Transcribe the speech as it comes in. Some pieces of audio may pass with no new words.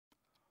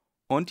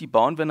Und die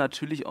bauen wir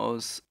natürlich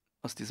aus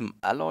diesem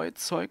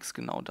Alloy-Zeugs,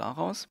 genau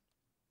daraus.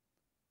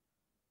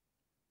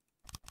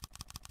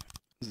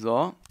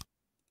 So.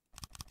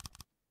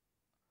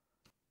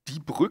 Die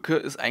Brücke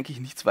ist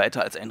eigentlich nichts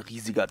weiter als ein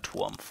riesiger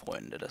Turm,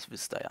 Freunde. Das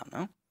wisst ihr ja,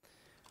 ne?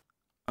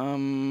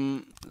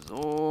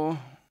 So.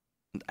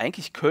 Und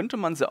eigentlich könnte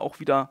man sie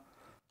auch wieder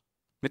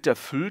mit der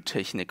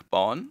Fülltechnik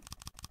bauen.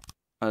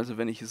 Also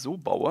wenn ich so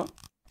baue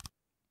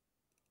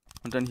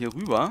und dann hier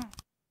rüber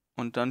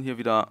und dann hier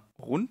wieder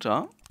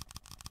runter,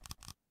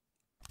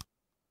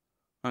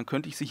 dann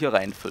könnte ich sie hier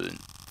reinfüllen.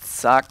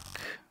 Zack.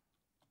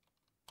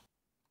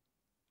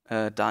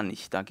 Da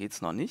nicht, da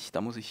geht's noch nicht.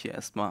 Da muss ich hier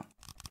erstmal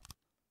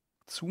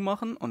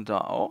zumachen und da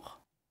auch.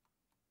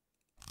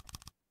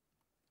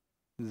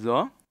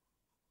 So.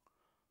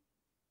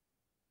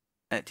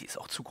 Die ist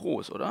auch zu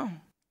groß,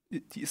 oder?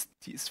 Die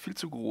ist viel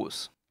zu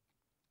groß.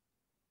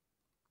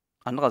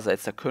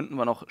 Andererseits, da könnten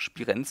wir noch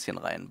Spirenzchen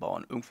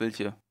reinbauen.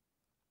 Irgendwelche.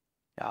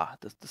 Ja,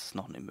 das ist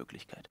noch eine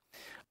Möglichkeit.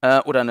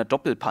 Oder eine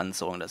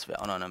Doppelpanzerung, das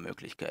wäre auch noch eine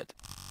Möglichkeit.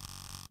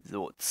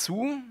 So,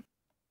 zu.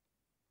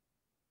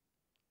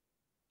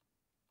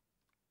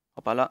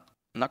 Hoppala.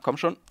 Na, komm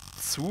schon.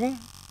 Zu.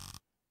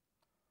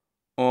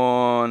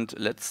 Und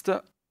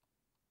letzte.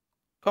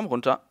 Komm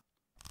runter.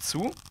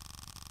 Zu.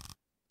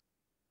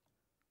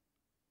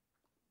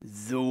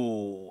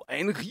 So,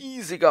 ein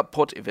riesiger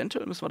Pot.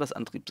 Eventuell müssen wir das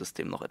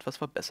Antriebssystem noch etwas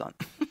verbessern.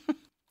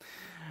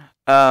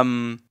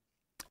 In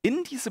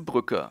diese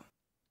Brücke,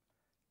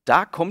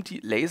 da kommt die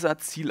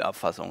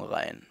Laser-Zielerfassung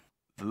rein,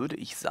 würde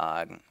ich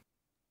sagen.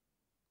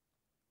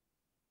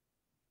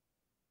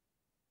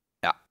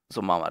 Ja,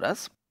 so machen wir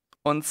das.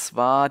 Und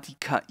zwar die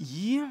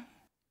KI.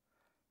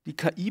 Die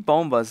KI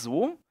bauen wir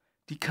so.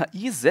 Die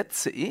KI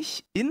setze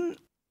ich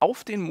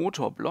auf den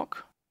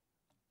Motorblock.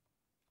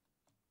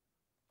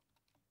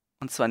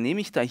 Und zwar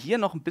nehme ich da hier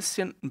noch ein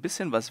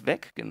bisschen was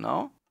weg,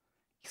 genau.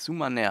 Ich zoome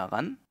mal näher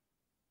ran.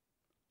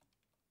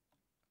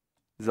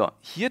 So,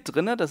 hier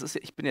drinne, das ist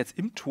ja, ich bin jetzt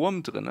im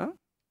Turm drinne.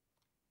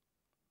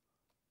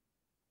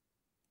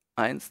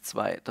 1,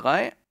 2,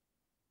 3.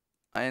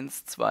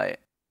 1, 2,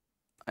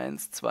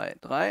 1, 2,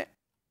 3.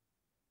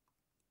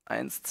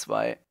 1,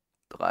 2,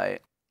 3.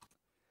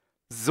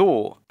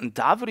 So, und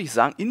da würde ich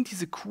sagen, in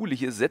diese Kuhle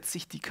hier setze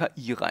ich die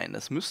KI rein.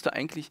 Das müsste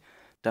eigentlich,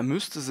 da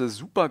müsste sie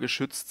super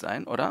geschützt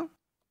sein, oder?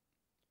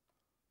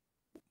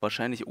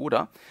 Wahrscheinlich,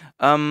 oder?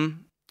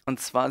 Und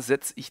zwar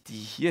setze ich die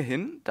hier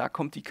hin. Da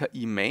kommt die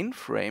KI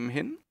Mainframe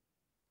hin.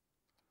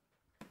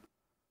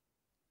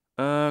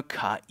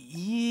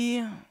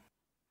 KI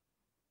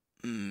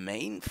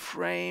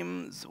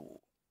Mainframe.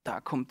 So,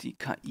 da kommt die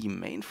KI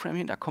Mainframe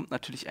hin. Da kommt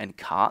natürlich ein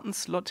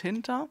Kartenslot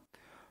hinter.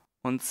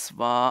 Und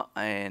zwar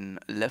ein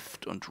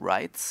Left- und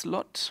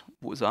Right-Slot.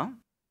 Wo ist er?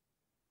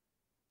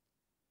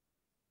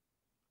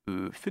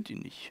 Ich finde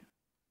ihn nicht.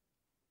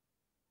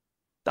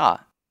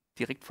 Da,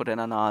 direkt vor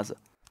deiner Nase.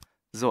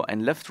 So, ein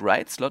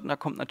Left-Right-Slot. Und da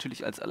kommt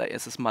natürlich als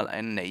allererstes mal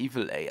ein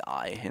Naval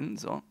AI hin.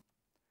 So. Und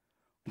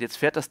jetzt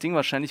fährt das Ding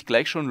wahrscheinlich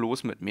gleich schon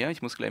los mit mir.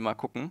 Ich muss gleich mal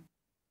gucken.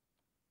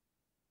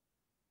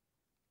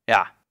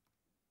 Ja.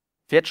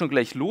 Fährt schon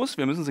gleich los.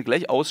 Wir müssen sie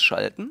gleich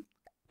ausschalten.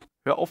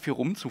 Hör auf, hier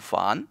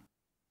rumzufahren.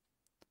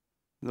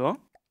 So.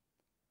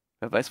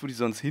 Wer weiß, wo die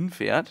sonst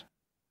hinfährt.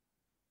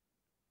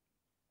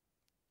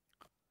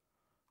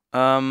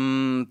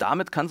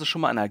 Damit kann sie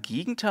schon mal in der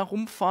Gegend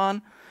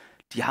herumfahren.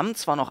 Die haben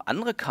zwar noch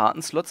andere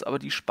Kartenslots, aber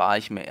die spare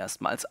ich mir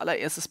erstmal. Als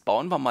allererstes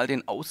bauen wir mal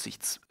den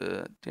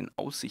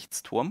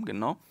Aussichtsturm,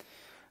 genau.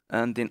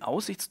 Den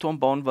Aussichtsturm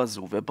bauen wir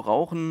so. Wir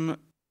brauchen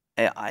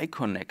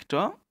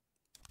AI-Connector.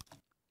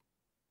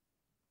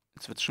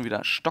 Jetzt wird es schon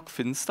wieder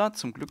stockfinster.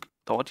 Zum Glück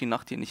dauert die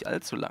Nacht hier nicht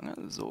allzu lange.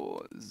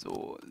 So,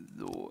 so,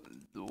 so,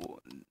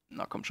 so.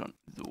 Na komm schon.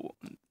 So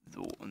und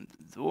so und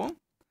so.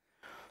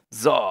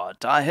 So,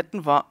 da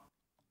hätten wir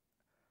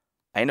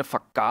eine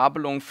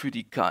Vergabelung für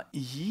die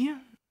KI.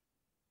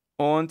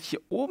 Und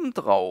hier oben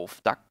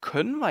drauf, da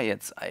können wir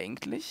jetzt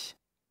eigentlich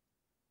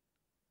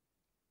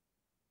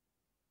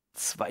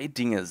zwei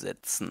Dinge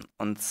setzen.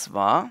 Und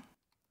zwar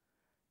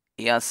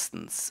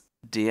erstens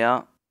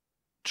der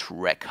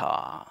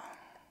Tracker.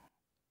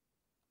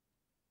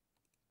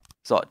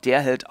 So,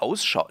 der hält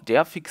Ausschau,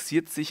 der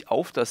fixiert sich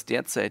auf das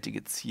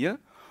derzeitige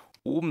Ziel.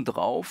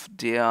 Obendrauf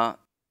der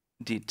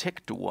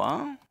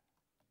Detektor,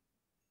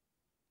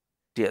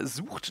 der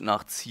sucht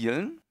nach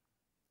Zielen.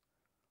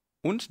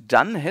 Und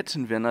dann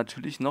hätten wir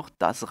natürlich noch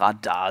das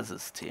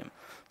Radarsystem.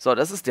 So,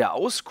 das ist der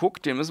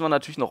Ausguck, den müssen wir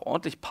natürlich noch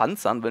ordentlich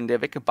panzern. Wenn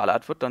der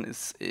weggeballert wird, dann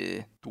ist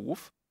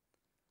doof.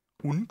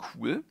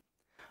 Uncool.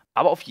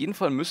 Aber auf jeden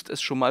Fall müsste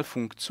es schon mal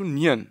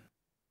funktionieren.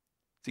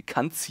 Sie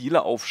kann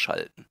Ziele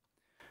aufschalten.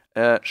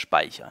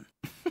 Speichern.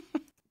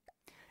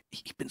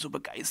 Ich bin so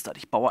begeistert.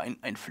 Ich baue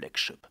ein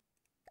Flagship.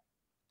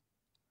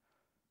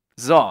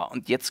 So,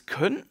 und jetzt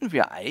könnten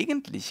wir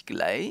eigentlich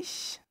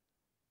gleich...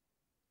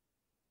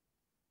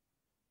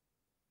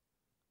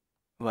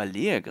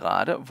 Überlege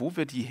gerade, wo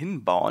wir die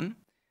hinbauen.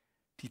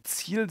 Die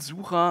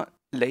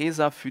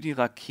Zielsucher-Laser für die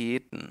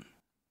Raketen.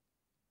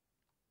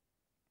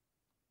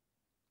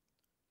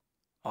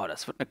 Oh,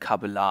 das wird eine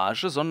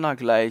Kabellage,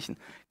 sondergleichen.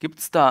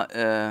 Gibt's da,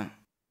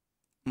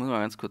 muss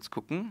mal ganz kurz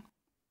gucken.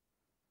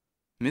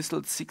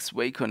 Missile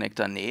Six-Way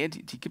Connector. Nee,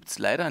 die gibt's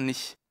leider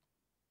nicht.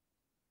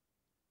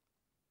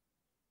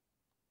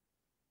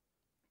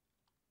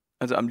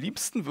 Also am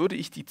liebsten würde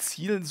ich die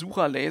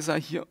Zielsucherlaser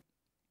hier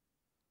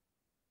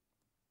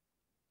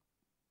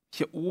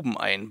oben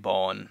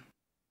einbauen.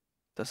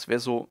 Das wäre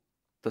so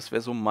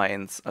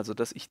meins. Also,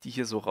 dass ich die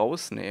hier so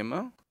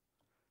rausnehme,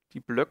 die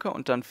Blöcke,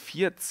 und dann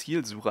 4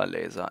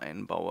 Zielsucherlaser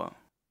einbaue.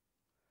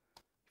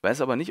 Ich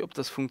weiß aber nicht, ob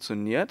das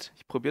funktioniert.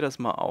 Ich probiere das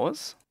mal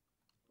aus.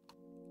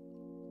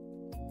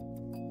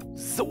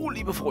 So,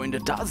 liebe Freunde,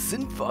 da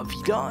sind wir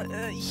wieder.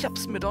 Ich habe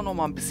es mir doch noch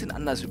mal ein bisschen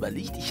anders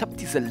überlegt. Ich habe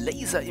diese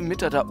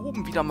Laser-Emitter da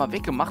oben wieder mal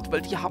weggemacht,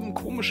 weil die haben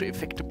komische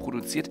Effekte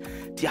produziert.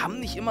 Die haben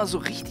nicht immer so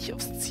richtig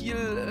aufs Ziel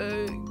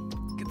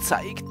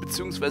gezeigt,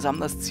 beziehungsweise haben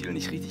das Ziel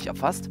nicht richtig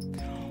erfasst.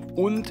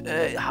 Und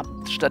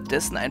habe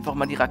stattdessen einfach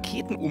mal die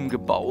Raketen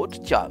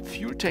umgebaut. Tja,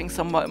 Fuel-Tanks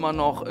haben wir immer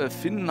noch,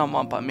 Finnen haben wir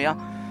ein paar mehr,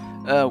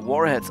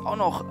 Warheads auch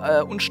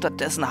noch. Und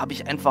stattdessen habe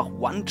ich einfach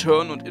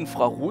One-Turn und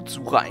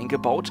Infrarotsucher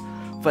eingebaut,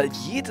 weil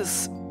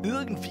jedes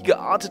irgendwie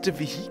geartete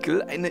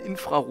Vehikel eine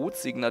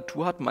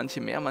Infrarotsignatur hat, manche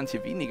mehr,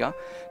 manche weniger.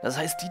 Das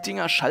heißt, die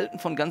Dinger schalten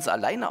von ganz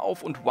alleine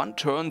auf und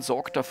One-Turn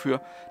sorgt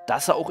dafür,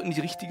 dass sie auch in die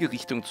richtige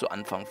Richtung zu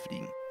Anfang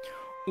fliegen.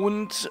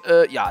 Und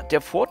ja,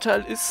 der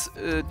Vorteil ist,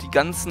 die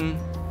ganzen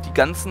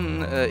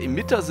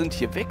Emitter sind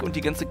hier weg und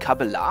die ganze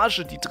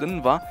Kabellage, die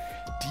drin war,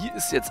 die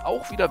ist jetzt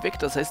auch wieder weg.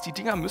 Das heißt, die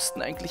Dinger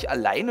müssten eigentlich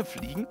alleine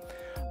fliegen.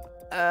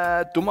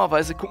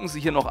 Dummerweise gucken sie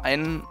hier noch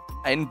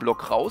einen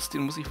Block raus.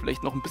 Den muss ich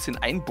vielleicht noch ein bisschen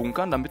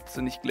einbunkern, damit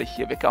sie nicht gleich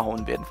hier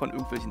weggehauen werden von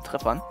irgendwelchen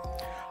Treffern.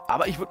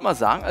 Aber ich würde mal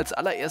sagen, als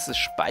allererstes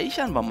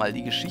speichern wir mal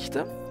die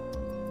Geschichte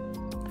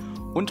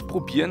und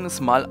probieren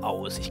es mal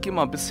aus. Ich gehe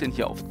mal ein bisschen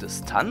hier auf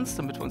Distanz,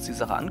 damit wir uns die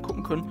Sache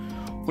angucken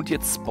können. Und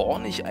jetzt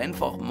spawne ich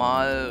einfach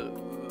mal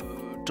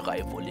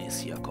 3 Volleys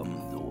hier.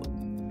 Komm, so.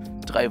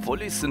 3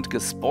 Volleys sind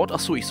gespawnt.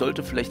 Achso, ich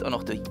sollte vielleicht auch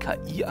noch die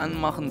KI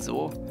anmachen,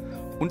 so.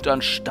 Und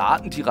dann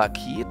starten die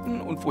Raketen.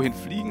 Und wohin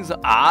fliegen sie?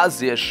 Ah,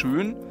 sehr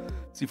schön.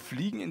 Sie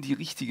fliegen in die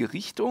richtige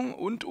Richtung.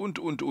 Und.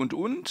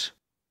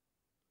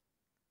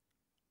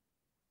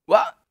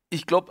 Wow,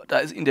 ich glaube, da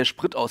ist ihnen der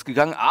Sprit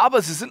ausgegangen.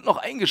 Aber sie sind noch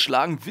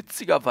eingeschlagen,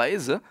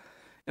 witzigerweise.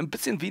 Ein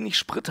bisschen wenig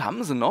Sprit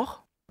haben sie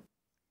noch.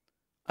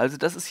 Also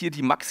das ist hier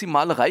die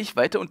maximale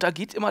Reichweite. Und da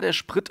geht immer der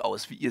Sprit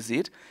aus, wie ihr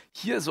seht.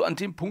 Hier so an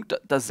dem Punkt,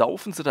 da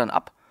saufen sie dann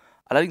ab.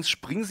 Allerdings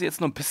springen sie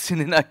jetzt noch ein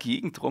bisschen in der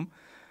Gegend rum.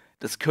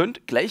 Das könnte,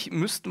 gleich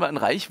müssten wir in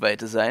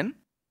Reichweite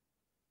sein.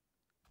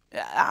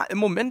 Ja, im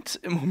Moment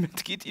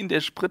geht ihnen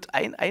der Sprit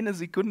eine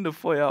Sekunde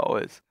vorher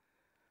aus.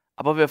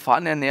 Aber wir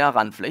fahren ja näher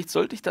ran. Vielleicht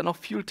sollte ich da noch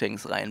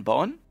Fuel-Tanks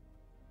reinbauen.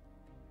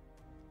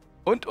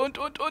 Und.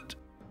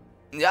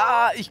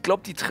 Ja, ich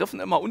glaube, die treffen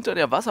immer unter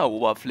der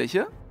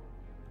Wasseroberfläche.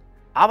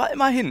 Aber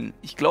immerhin.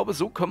 Ich glaube,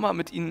 so können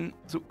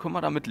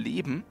wir damit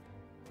leben.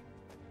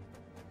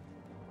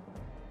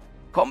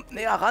 Kommt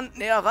näher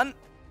ran.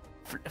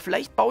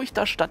 Vielleicht baue ich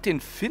da statt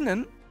den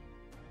Finnen...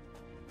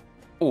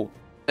 Oh,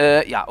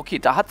 ja, okay,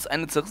 da hat es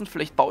eine zerrissen.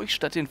 Vielleicht baue ich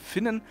statt den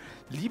Finnen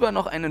lieber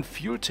noch einen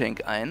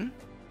Fuel-Tank ein.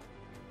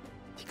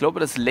 Ich glaube,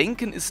 das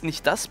Lenken ist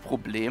nicht das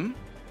Problem.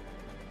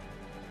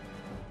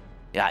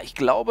 Ja, ich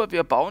glaube,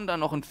 wir bauen da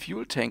noch einen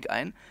Fuel-Tank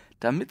ein,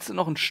 damit sie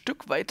noch ein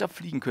Stück weiter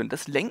fliegen können.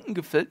 Das Lenken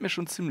gefällt mir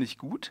schon ziemlich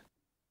gut.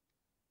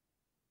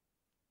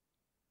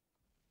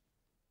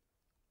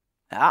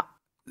 Ja,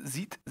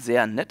 sieht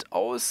sehr nett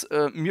aus.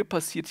 Mir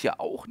passiert hier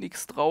auch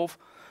nichts drauf.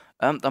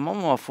 Dann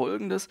machen wir mal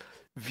Folgendes.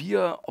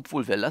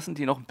 Obwohl wir lassen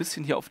die noch ein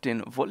bisschen hier auf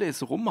den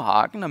Volleys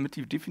rumhaken, damit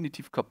die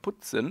definitiv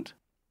kaputt sind.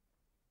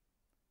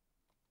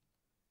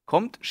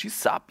 Kommt,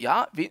 schießt sie ab.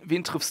 Ja,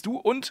 wen triffst du?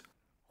 Und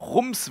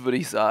Rums, würde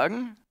ich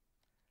sagen.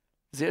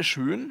 Sehr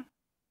schön.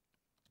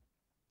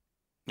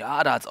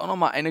 Ja, da hat es auch noch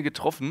mal eine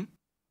getroffen.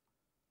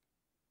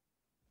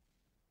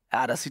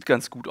 Ja, das sieht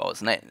ganz gut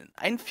aus. Nein,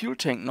 ein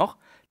Fuel-Tank noch.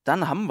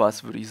 Dann haben wir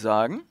es, würde ich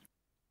sagen.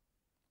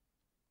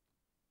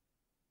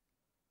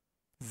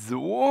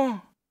 So.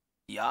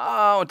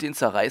 Ja, und den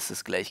zerreißt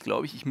es gleich,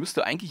 glaube ich. Ich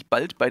müsste eigentlich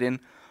bald beim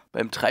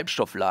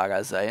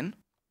Treibstofflager sein.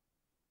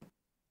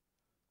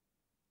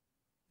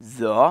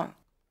 So.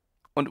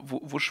 Und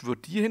wo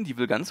schwirrt die hin? Die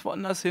will ganz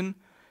woanders hin.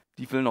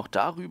 Die will noch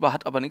darüber,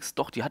 hat aber nichts.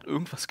 Doch, die hat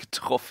irgendwas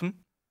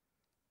getroffen.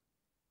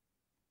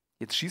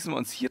 Jetzt schießen wir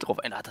uns hier drauf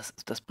ein. Ah,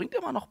 das bringt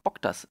immer noch Bock,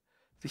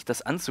 sich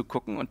das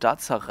anzugucken. Und da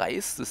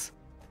zerreißt es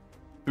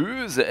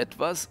böse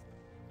etwas.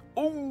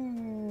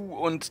 Oh,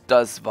 und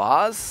das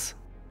war's.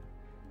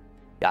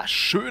 Ja,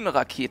 schöne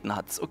Raketen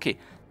hat's. Okay,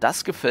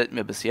 das gefällt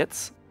mir bis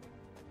jetzt.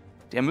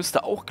 Der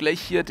müsste auch gleich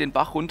hier den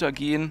Bach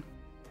runtergehen.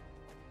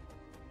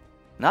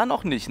 Na,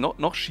 noch nicht.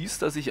 Noch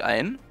schießt er sich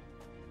ein.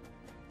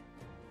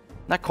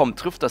 Na komm,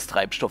 trifft das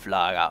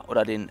Treibstofflager.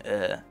 Oder den,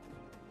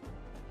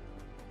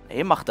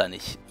 Nee, macht er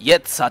nicht.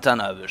 Jetzt hat er ihn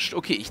erwischt.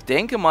 Okay, ich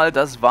denke mal,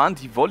 das waren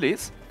die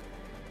Volleys.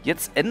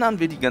 Jetzt ändern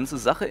wir die ganze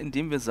Sache,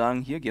 indem wir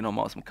sagen, hier, geh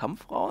nochmal aus dem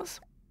Kampf raus.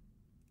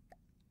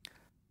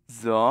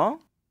 So.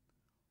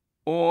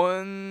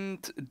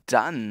 Und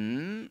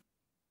dann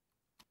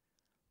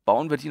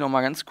bauen wir die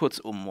nochmal ganz kurz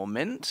um.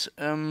 Moment.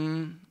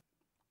 Nee,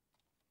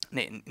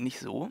 nicht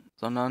so,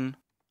 sondern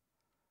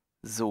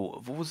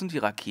so. Wo sind die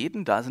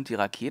Raketen? Da sind die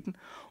Raketen.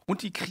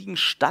 Und die kriegen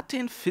statt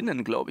den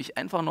Finnen, glaube ich,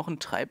 einfach noch einen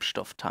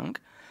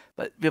Treibstofftank.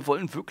 Weil wir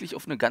wollen wirklich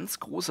auf eine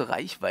ganz große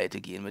Reichweite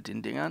gehen mit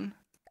den Dingern.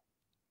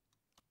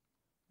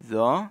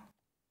 So.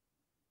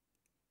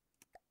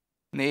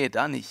 Nee,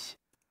 da nicht.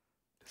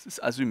 Das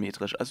ist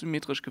asymmetrisch.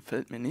 Asymmetrisch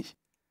gefällt mir nicht.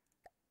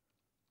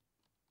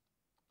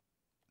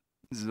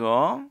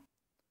 So.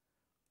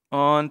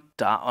 Und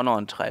da auch noch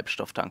ein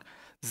Treibstofftank.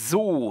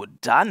 So,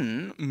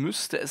 dann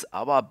müsste es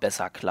aber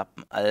besser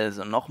klappen.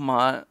 Also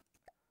nochmal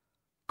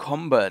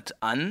Combat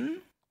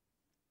an.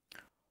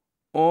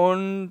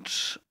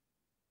 Und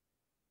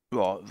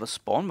ja, was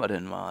spawnen wir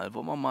denn mal?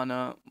 Wollen wir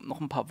mal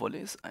noch ein paar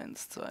Volleys?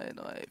 1, 2,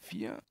 3,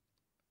 4.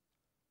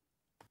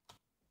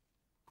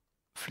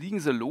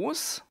 Fliegen sie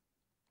los?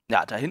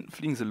 Ja, da hinten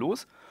fliegen sie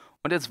los.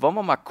 Und jetzt wollen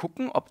wir mal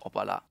gucken, ob,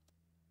 hoppala.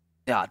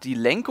 Ja, die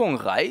Lenkung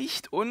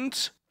reicht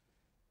und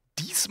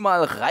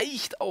diesmal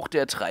reicht auch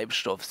der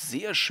Treibstoff.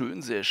 Sehr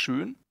schön, sehr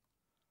schön.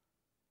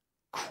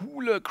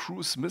 Coole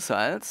Cruise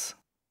Missiles.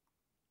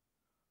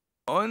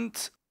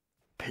 Und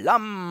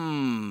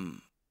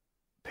Plum.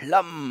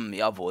 Plum,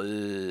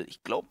 jawohl.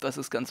 Ich glaube, das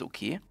ist ganz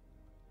okay.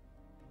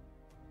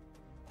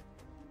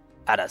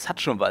 Ah, das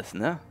hat schon was,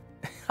 ne?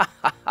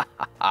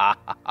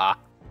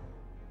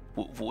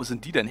 Wo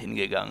sind die denn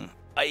hingegangen?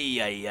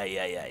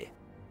 Eieieiei.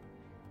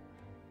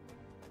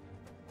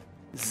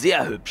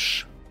 Sehr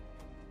hübsch.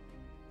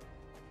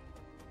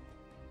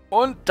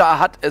 Und da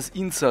hat es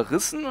ihn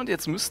zerrissen und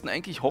jetzt müssten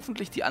eigentlich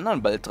hoffentlich die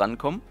anderen bald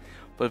drankommen.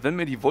 Weil wenn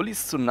mir die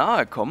Volleys zu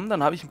nahe kommen,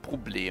 dann habe ich ein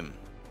Problem.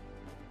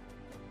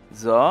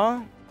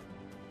 So.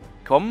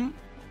 Komm,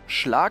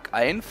 schlag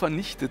ein,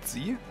 vernichtet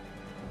sie.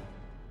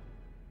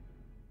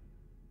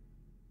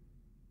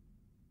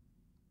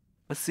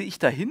 Was sehe ich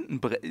da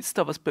hinten? Ist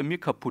da was bei mir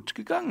kaputt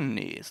gegangen?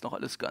 Nee, ist noch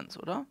alles ganz,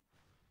 oder?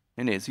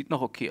 Nee, sieht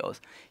noch okay aus.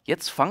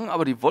 Jetzt fangen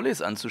aber die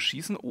Volleys an zu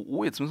schießen.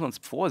 Oh, jetzt müssen wir uns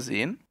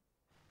vorsehen.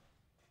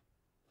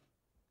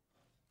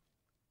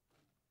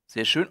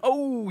 Sehr schön.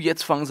 Oh,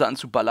 jetzt fangen sie an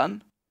zu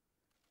ballern.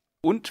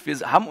 Und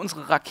wir haben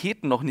unsere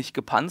Raketen noch nicht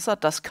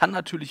gepanzert. Das kann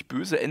natürlich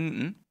böse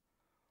enden.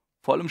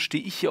 Vor allem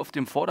stehe ich hier auf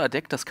dem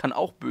Vorderdeck. Das kann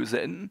auch böse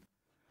enden.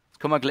 Jetzt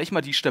können wir gleich mal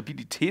die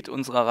Stabilität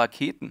unserer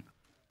Raketen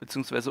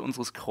bzw.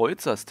 unseres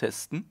Kreuzers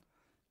testen.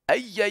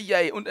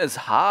 Eieiei, und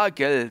es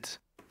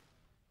hagelt.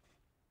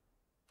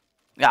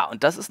 Ja,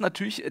 und das ist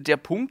natürlich der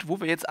Punkt, wo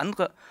wir jetzt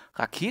andere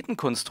Raketen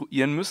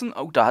konstruieren müssen.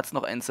 Oh, da hat es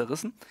noch einen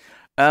zerrissen.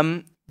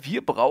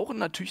 Wir brauchen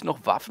natürlich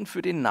noch Waffen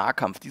für den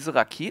Nahkampf. Diese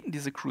Raketen,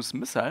 diese Cruise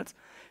Missiles,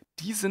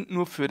 die sind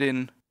nur für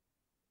den,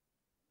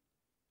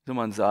 wie soll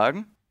man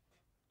sagen,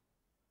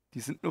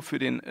 die sind nur für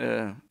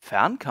den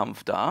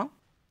Fernkampf da.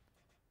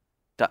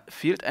 Da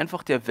fehlt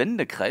einfach der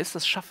Wendekreis,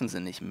 das schaffen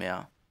sie nicht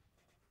mehr.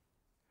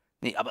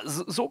 Nee, aber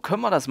so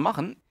können wir das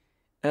machen.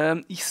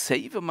 Ich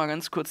save mal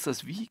ganz kurz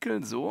das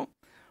Vehicle, so.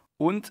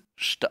 Und,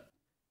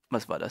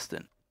 was war das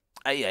denn?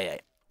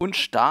 Eieiei. Und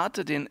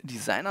starte den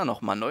Designer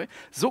nochmal neu.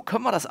 So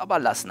können wir das aber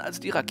lassen. Also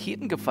die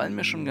Raketen gefallen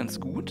mir schon ganz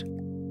gut. Die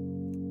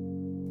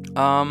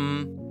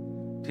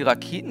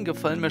Raketen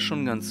gefallen mir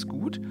schon ganz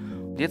gut.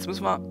 Und jetzt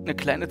müssen wir eine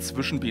kleine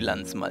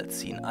Zwischenbilanz mal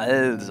ziehen.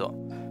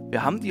 Also,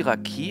 wir haben die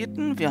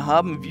Raketen. Wir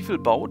haben wie viele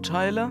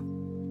Bauteile?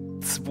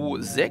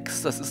 2,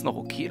 6. Das ist noch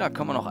okay. Da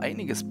kann man noch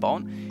einiges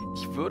bauen.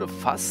 Ich würde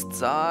fast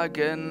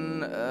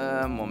sagen,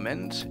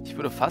 Moment. Ich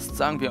würde fast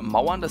sagen, wir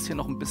mauern das hier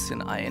noch ein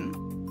bisschen ein.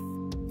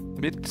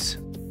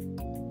 Mit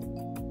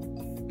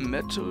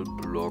Metal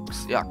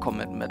Blocks. Ja, komm,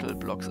 mit Metal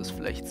Blocks ist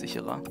vielleicht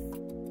sicherer.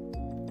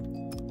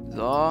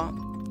 So.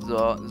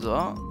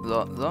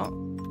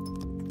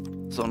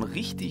 So einen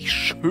richtig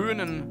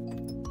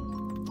schönen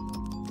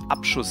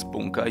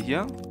Abschussbunker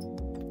hier.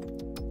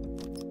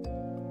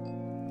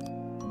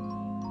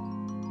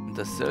 Und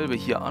dasselbe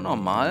hier auch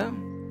nochmal.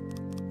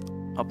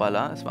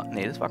 Hoppala, das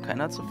war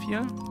keiner zu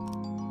viel.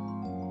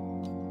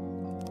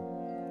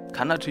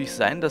 Kann natürlich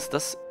sein, dass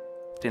das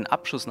den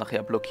Abschuss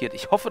nachher blockiert.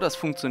 Ich hoffe, das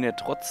funktioniert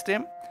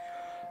trotzdem.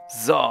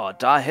 So,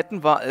 da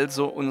hätten wir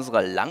also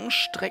unsere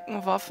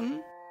Langstreckenwaffen.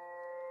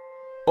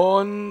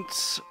 Und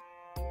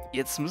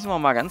jetzt müssen wir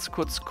mal ganz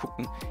kurz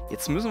gucken.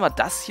 Jetzt müssen wir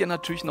das hier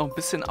natürlich noch ein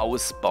bisschen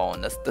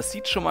ausbauen. Das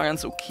sieht schon mal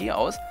ganz okay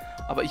aus.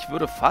 Aber ich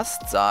würde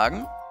fast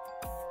sagen,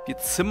 wir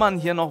zimmern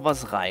hier noch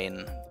was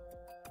rein.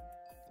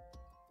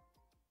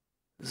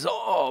 So,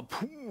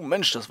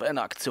 Mensch, das war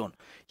eine Aktion.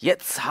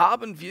 Jetzt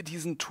haben wir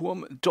diesen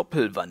Turm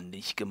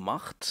doppelwandig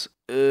gemacht.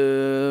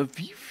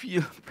 Wie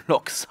viele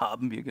Blocks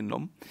haben wir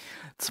genommen?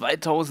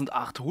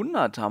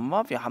 2800 haben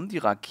wir. Wir haben die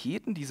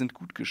Raketen, die sind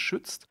gut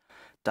geschützt.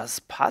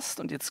 Das passt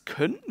und jetzt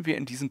könnten wir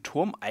in diesen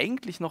Turm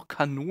eigentlich noch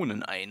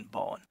Kanonen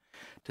einbauen.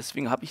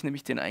 Deswegen habe ich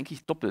nämlich den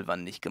eigentlich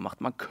doppelwandig gemacht.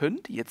 Man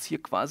könnte jetzt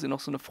hier quasi noch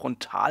so eine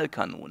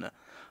Frontalkanone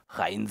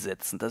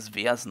reinsetzen. Das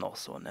wäre es noch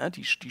so, ne?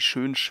 Die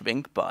schön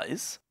schwenkbar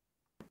ist.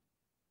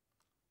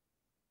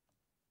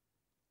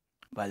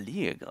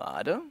 Überlege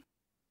gerade.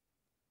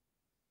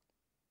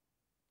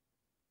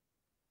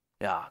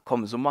 Ja,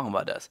 komm, so machen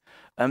wir das.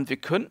 Wir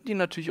könnten die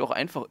natürlich auch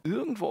einfach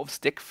irgendwo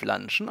aufs Deck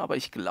flanschen, aber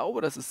ich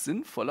glaube, das ist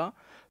sinnvoller,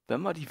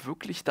 wenn wir die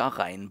wirklich da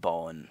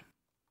reinbauen.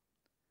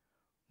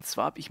 Und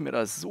zwar habe ich mir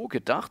das so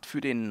gedacht,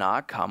 für den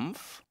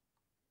Nahkampf.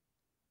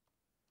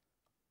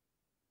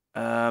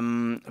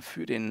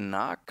 Für den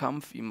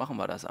Nahkampf, wie machen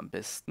wir das am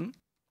besten?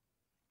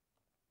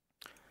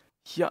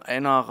 Hier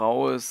einer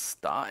raus,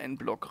 da ein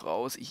Block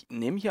raus. Ich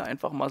nehme hier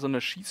einfach mal so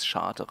eine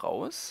Schießscharte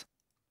raus.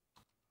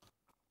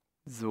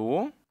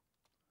 So.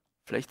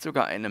 Vielleicht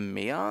sogar eine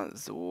mehr.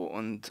 So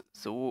und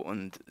so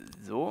und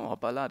so.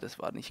 Hoppala, das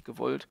war nicht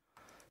gewollt.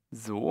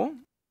 So.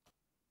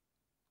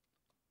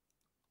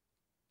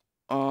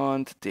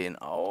 Und den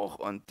auch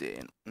und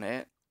den.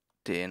 Ne,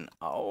 den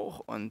auch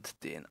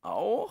und den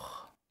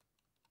auch.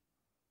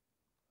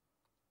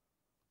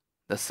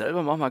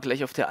 Dasselbe machen wir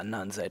gleich auf der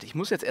anderen Seite. Ich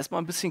muss jetzt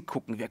erstmal ein bisschen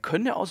gucken. Wir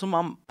können ja auch so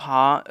mal ein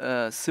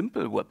paar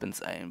Simple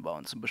Weapons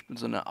einbauen. Zum Beispiel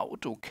so eine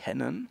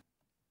Auto-Cannon.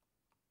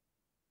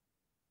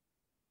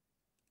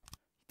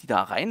 Die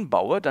da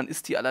reinbaue, dann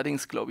ist die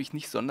allerdings, glaube ich,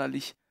 nicht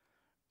sonderlich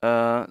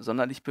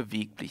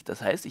beweglich.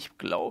 Das heißt, ich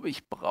glaube,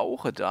 ich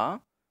brauche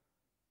da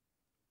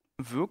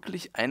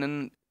wirklich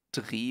einen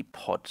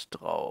Drehpot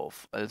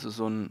drauf. Also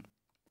so ein.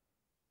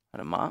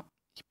 Warte mal,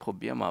 ich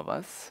probiere mal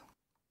was.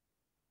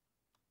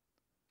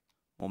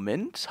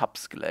 Moment,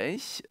 hab's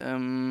gleich.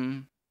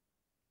 Genau,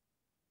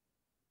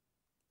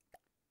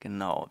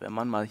 wenn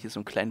man mal hier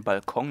so einen kleinen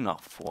Balkon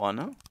nach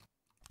vorne.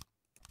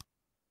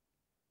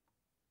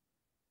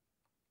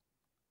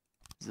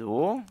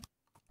 So.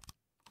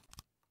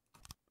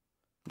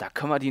 Da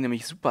können wir die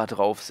nämlich super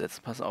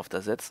draufsetzen. Pass auf,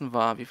 da setzen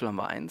wir, wie viel haben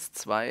wir? 1,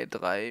 2,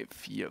 3,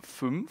 4,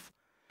 5.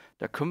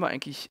 Da können wir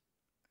eigentlich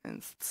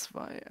 1,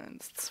 2,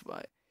 1,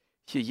 2.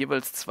 Hier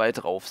jeweils 2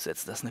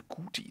 draufsetzen. Das ist eine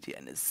gute Idee,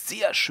 eine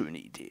sehr schöne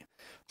Idee.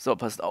 So,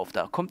 passt auf,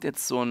 da kommt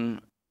jetzt so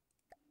ein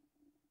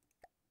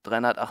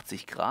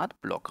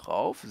 380-Grad-Block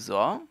rauf.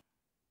 So.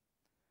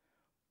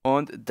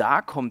 Und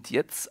da kommt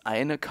jetzt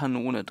eine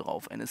Kanone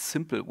drauf, eine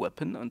Simple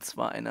Weapon, und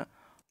zwar eine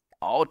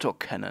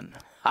Autocannon.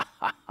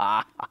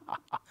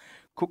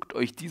 Guckt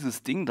euch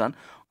dieses Ding dann, und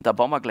da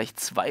bauen wir gleich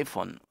 2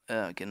 von,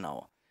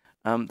 genau.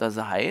 Das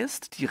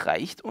heißt, die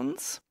reicht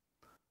uns,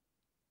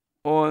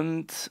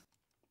 und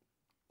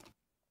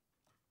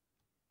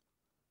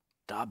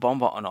da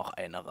bauen wir auch noch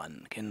eine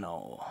ran,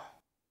 genau.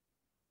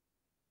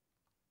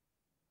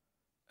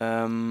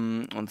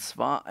 Und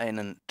zwar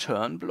einen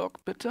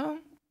Turnblock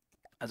bitte.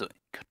 Also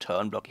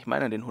Turnblock, ich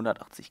meine den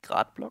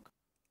 180-Grad-Block.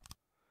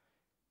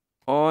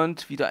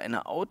 Und wieder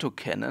eine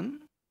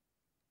Autocannon.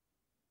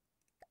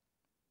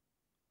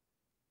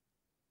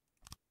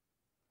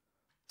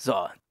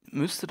 So,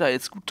 müsste da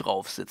jetzt gut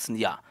drauf sitzen,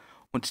 ja.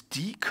 Und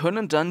die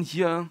können dann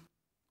hier,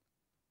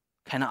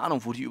 keine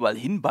Ahnung, wo die überall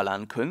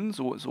hinballern können,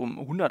 so im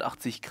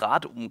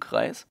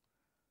 180-Grad-Umkreis.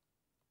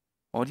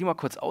 Wollen wir die mal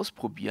kurz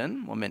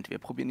ausprobieren? Moment, wir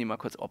probieren die mal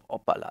kurz.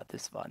 Hoppala,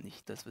 das war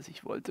nicht das, was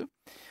ich wollte.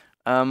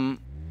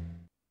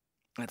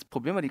 Jetzt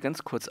probieren wir die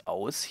ganz kurz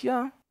aus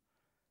hier.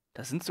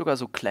 Da sind sogar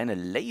so kleine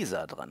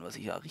Laser dran, was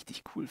ich ja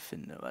richtig cool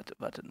finde.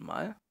 Wartet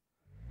mal.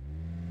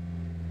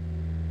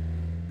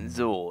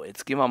 So,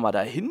 jetzt gehen wir mal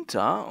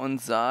dahinter und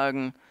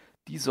sagen,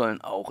 die sollen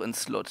auch in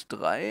Slot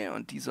 3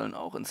 und die sollen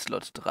auch in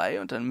Slot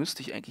 3, und dann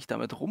müsste ich eigentlich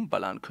damit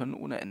rumballern können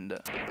ohne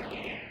Ende.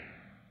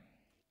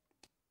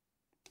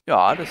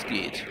 Ja, das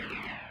geht.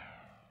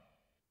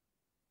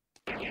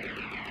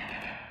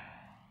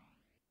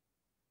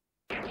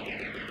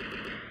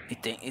 Ich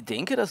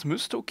denke, das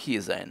müsste okay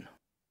sein.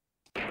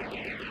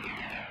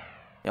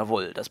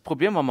 Jawohl, das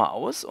probieren wir mal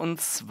aus. Und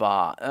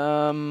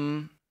zwar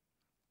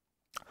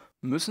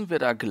müssen wir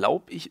da,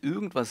 glaube ich,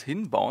 irgendwas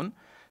hinbauen,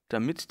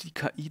 damit die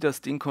KI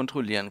das Ding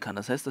kontrollieren kann.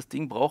 Das heißt, das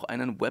Ding braucht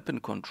einen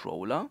Weapon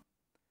Controller.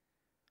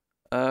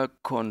 KI,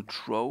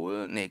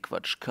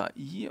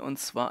 und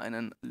zwar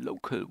einen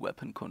Local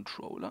Weapon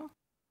Controller.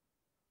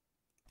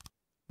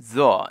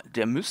 So,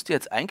 der müsste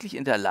jetzt eigentlich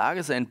in der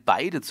Lage sein,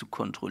 beide zu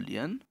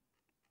kontrollieren.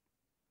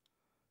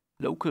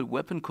 Local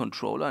Weapon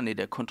Controller, ne,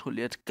 der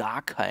kontrolliert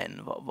gar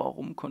keinen.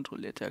 Warum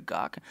kontrolliert er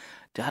gar keinen?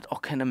 Der hat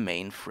auch keine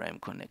Mainframe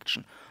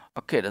Connection.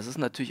 Okay, das ist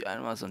natürlich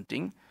einmal so ein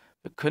Ding.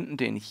 Wir könnten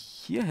den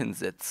hier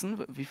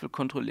hinsetzen. Wie viel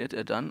kontrolliert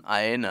er dann?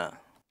 Eine.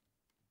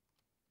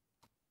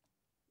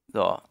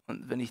 So,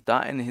 und wenn ich da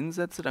eine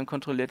hinsetze, dann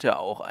kontrolliert er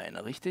auch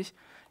eine, richtig?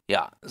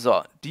 Ja,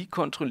 so, die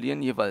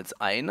kontrollieren jeweils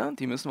eine.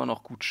 Die müssen wir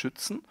noch gut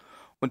schützen.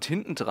 Und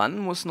hinten dran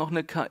muss noch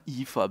eine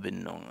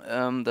KI-Verbindung.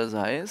 Das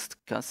heißt,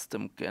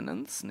 Custom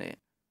Cannons, nee.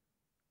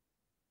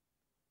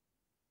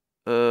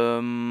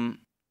 Wir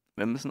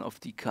müssen auf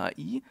die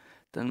KI,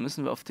 dann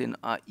müssen wir auf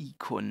den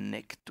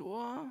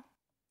AI-Connector.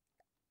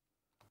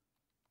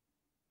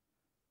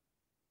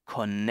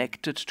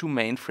 Connected to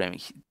Mainframe.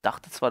 Ich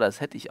dachte zwar,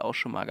 das hätte ich auch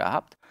schon mal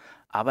gehabt,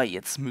 aber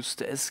jetzt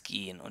müsste es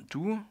gehen. Und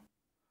du?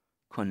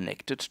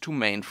 Connected to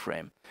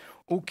Mainframe.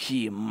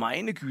 Okay,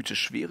 meine Güte,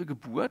 schwere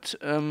Geburt.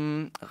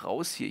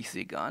 Raus hier, ich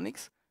sehe gar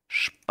nichts.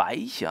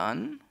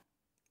 Speichern.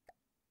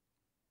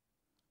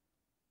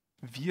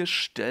 Wir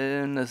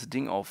stellen das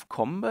Ding auf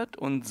Combat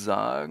und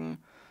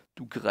sagen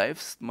Du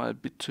greifst mal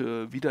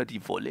bitte wieder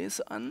die Volleys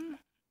an.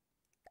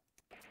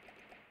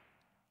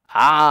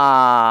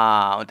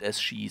 Ah, und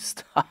es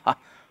schießt.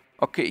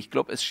 Okay, ich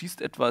glaube, es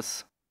schießt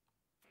etwas.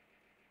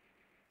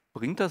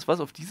 Bringt das was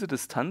auf diese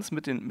Distanz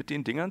mit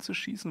den Dingern zu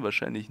schießen?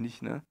 Wahrscheinlich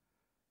nicht, ne?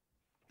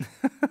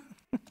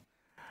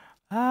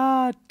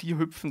 Ah, die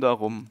hüpfen da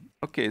rum.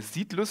 Okay, es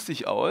sieht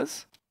lustig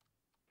aus.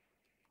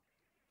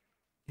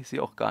 Ich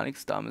sehe auch gar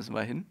nichts, da müssen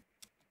wir hin.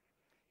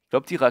 Ich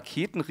glaube, die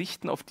Raketen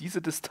richten auf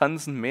diese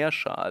Distanzen mehr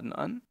Schaden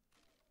an.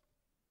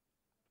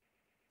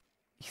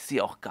 Ich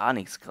sehe auch gar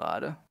nichts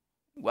gerade.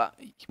 Wow,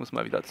 ich muss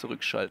mal wieder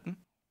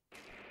zurückschalten.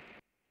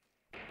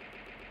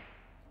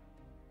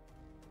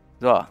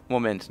 So,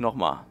 Moment,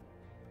 nochmal.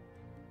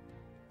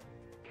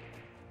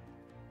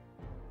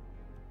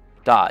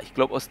 Da, ich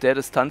glaube, aus der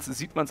Distanz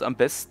sieht man es am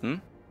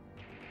besten.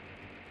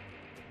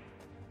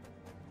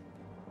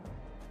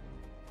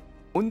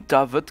 Und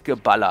da wird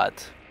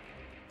geballert.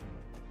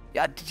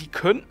 Ja, die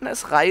könnten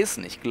es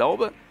reißen. Ich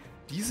glaube,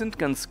 die sind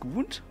ganz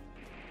gut.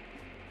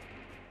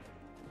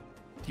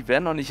 Die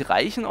werden noch nicht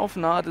reichen auf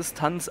nahe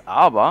Distanz,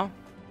 aber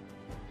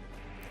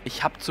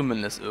ich habe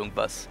zumindest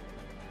irgendwas.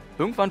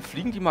 Irgendwann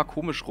fliegen die mal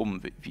komisch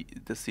rum.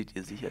 Das seht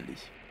ihr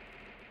sicherlich.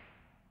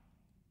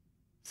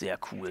 Sehr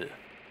cool.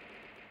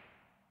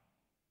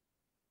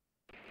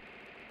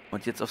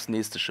 Und jetzt aufs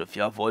nächste Schiff.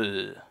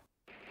 Jawohl.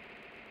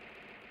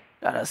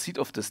 Ja, das sieht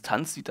auf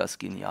Distanz, sieht das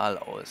genial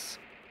aus.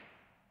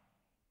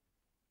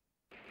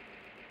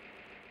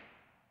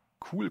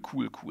 Cool,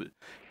 cool, cool.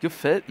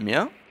 Gefällt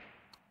mir.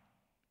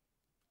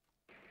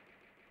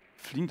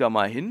 Fliegen da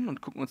mal hin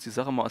und gucken uns die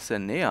Sache mal aus der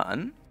Nähe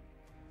an.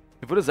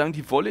 Ich würde sagen,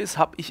 die Volleys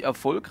habe ich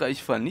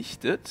erfolgreich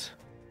vernichtet.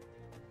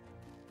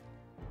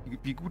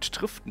 Wie gut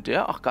trifft denn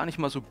der? Ach, gar nicht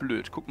mal so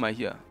blöd. Guck mal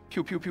hier.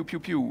 Piu, piu, piu, piu,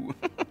 piu.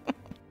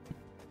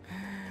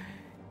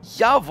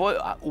 Jawohl.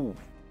 Ah, oh.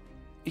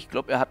 Ich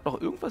glaube, er hat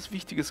noch irgendwas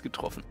Wichtiges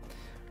getroffen.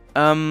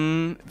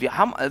 Wir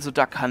haben also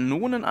da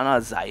Kanonen an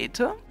der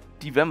Seite.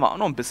 Die werden wir auch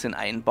noch ein bisschen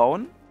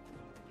einbauen.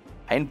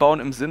 Einbauen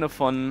im Sinne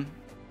von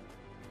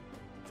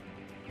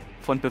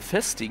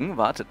befestigen.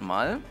 Wartet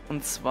mal.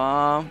 Und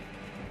zwar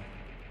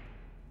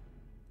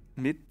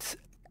mit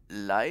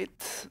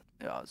Light.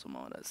 Ja, so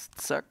machen wir das.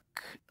 Zack.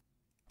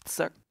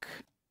 Zack.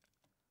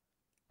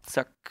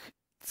 Zack.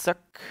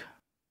 Zack.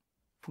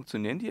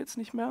 Funktionieren die jetzt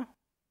nicht mehr?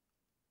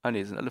 Ah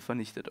ne, sind alle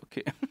vernichtet.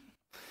 Okay.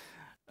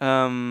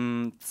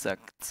 Zack,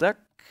 zack.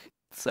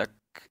 Zack,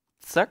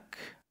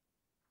 zack.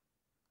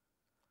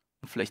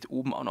 Und vielleicht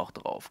oben auch noch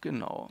drauf.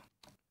 Genau.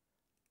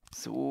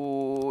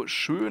 So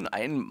schön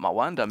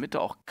einmauern, damit da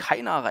auch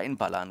keiner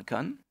reinballern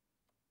kann.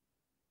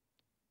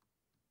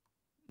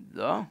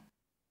 So.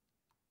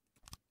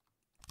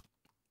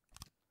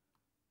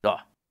 So.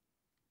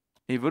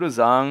 Ich würde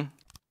sagen,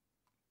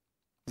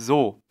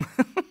 so.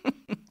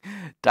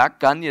 Da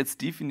kann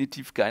jetzt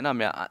definitiv keiner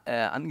mehr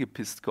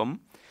angepisst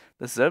kommen.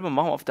 Dasselbe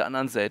machen wir auf der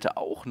anderen Seite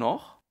auch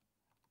noch.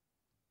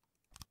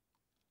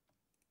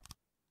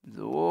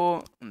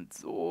 So und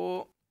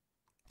so.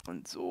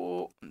 Und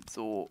so und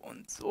so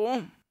und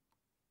so.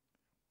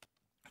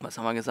 Was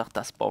haben wir gesagt?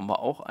 Das bauen wir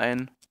auch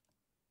ein.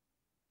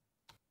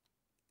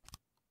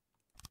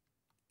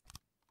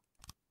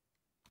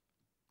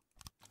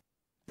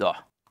 So.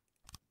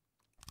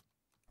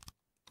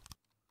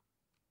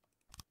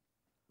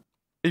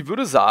 Ich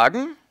würde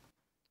sagen,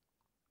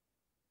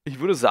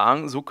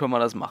 so können wir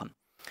das machen.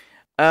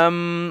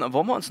 Wollen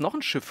wir uns noch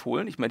ein Schiff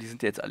holen? Ich meine, die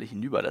sind ja jetzt alle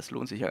hinüber, das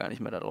lohnt sich ja gar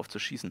nicht mehr darauf zu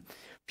schießen.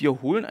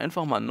 Wir holen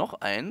einfach mal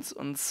noch eins,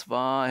 und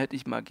zwar hätte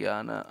ich mal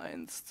gerne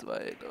 1,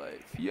 2, 3,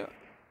 4.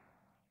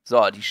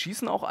 So, die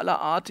schießen auch alle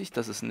artig,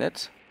 das ist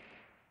nett.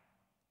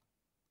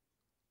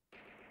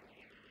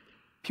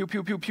 Piu,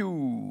 piu, piu,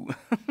 piu.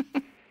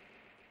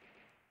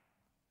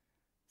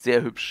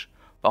 Sehr hübsch.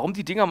 Warum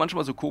die Dinger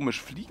manchmal so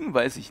komisch fliegen,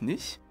 weiß ich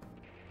nicht.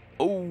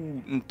 Oh,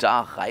 und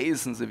da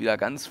reißen sie wieder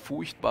ganz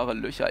furchtbare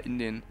Löcher in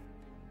den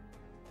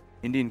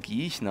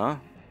Gegner.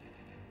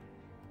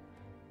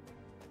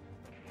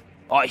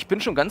 Oh, ich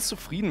bin schon ganz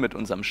zufrieden mit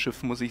unserem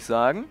Schiff, muss ich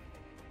sagen.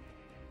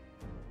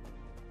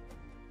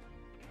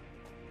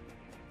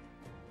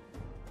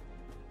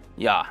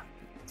 Ja,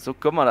 so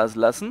können wir das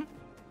lassen.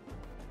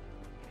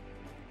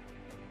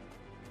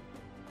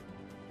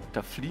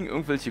 Da fliegen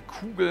irgendwelche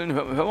Kugeln.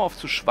 Hör mal auf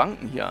zu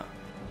schwanken hier.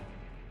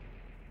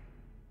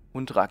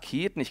 Und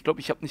Raketen. Ich glaube,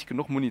 ich habe nicht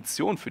genug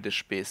Munition für das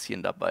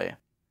Späßchen dabei.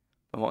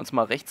 Wenn wir uns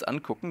mal rechts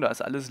angucken, da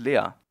ist alles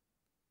leer.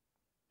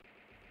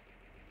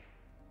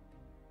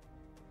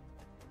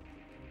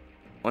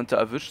 Und da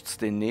erwischt es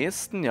den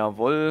nächsten.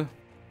 Jawohl.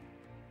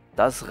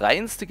 Das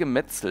reinste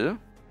Gemetzel.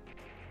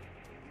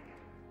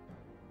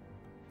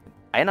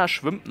 Einer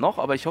schwimmt noch,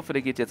 aber ich hoffe,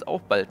 der geht jetzt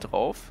auch bald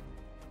drauf.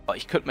 Oh,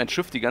 ich könnte mein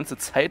Schiff die ganze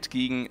Zeit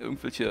gegen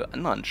irgendwelche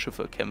anderen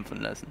Schiffe kämpfen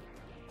lassen.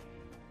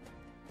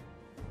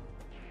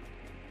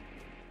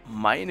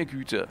 Meine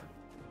Güte.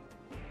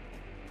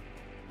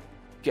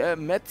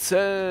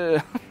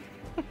 Gemetzel.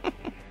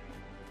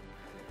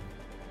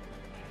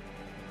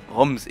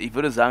 Rums, ich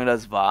würde sagen,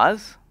 das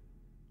war's.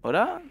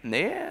 Oder?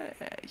 Nee,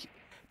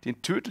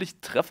 den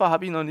tödlichen Treffer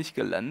habe ich noch nicht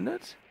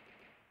gelandet.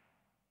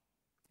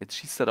 Jetzt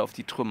schießt er da auf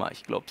die Trümmer,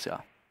 ich glaub's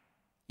ja.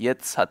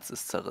 Jetzt hat's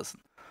es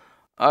zerrissen.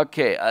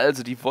 Okay,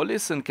 also die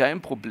Volleys sind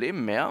kein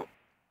Problem mehr.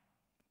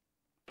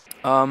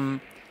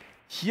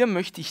 Hier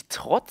möchte ich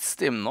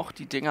trotzdem noch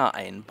die Dinger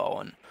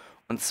einbauen.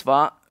 Und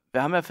zwar,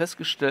 wir haben ja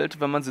festgestellt,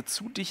 wenn man sie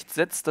zu dicht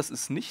setzt, das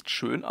ist nicht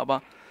schön,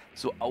 aber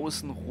so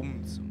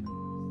außenrum.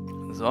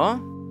 So,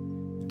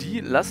 die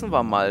lassen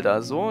wir mal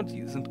da so.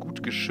 Die sind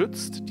gut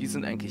geschützt, die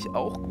sind eigentlich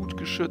auch gut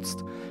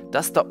geschützt.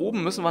 Das da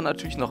oben müssen wir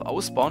natürlich noch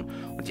ausbauen.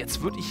 Und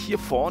jetzt würde ich hier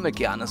vorne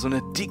gerne so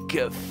eine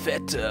dicke,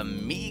 fette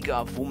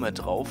Mega-Wumme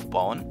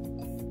draufbauen,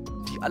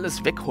 die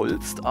alles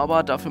wegholzt,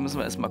 aber dafür müssen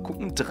wir erstmal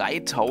gucken.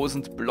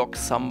 3000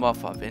 Blocks haben wir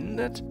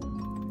verwendet.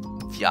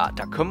 Ja,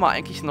 da können wir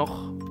eigentlich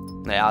noch,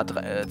 naja,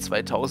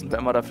 2000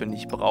 werden wir dafür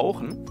nicht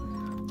brauchen,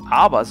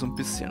 aber so ein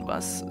bisschen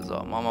was.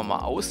 So, machen wir mal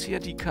aus hier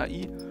die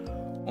KI.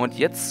 Und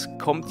jetzt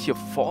kommt hier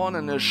vorne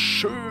eine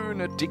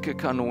schöne, dicke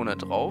Kanone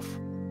drauf.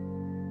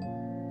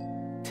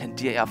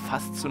 Tendiert ja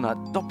fast zu einer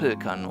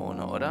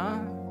Doppelkanone,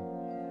 oder?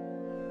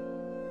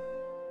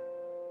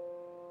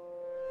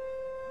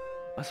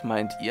 Was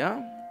meint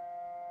ihr?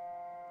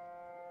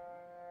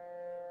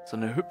 So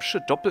eine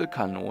hübsche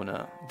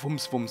Doppelkanone.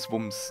 Wumms, wumms,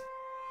 wumms.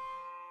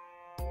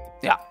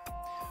 Ja.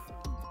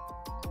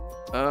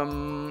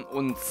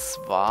 Und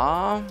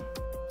zwar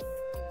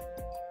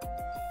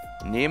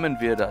nehmen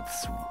wir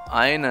dazu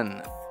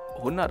einen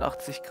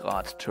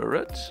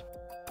 180-Grad-Turret.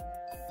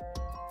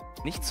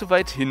 Nicht zu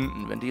weit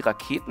hinten. Wenn die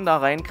Raketen da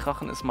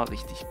reinkrachen, ist mal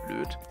richtig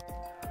blöd.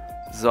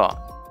 So.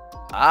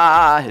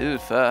 Ah,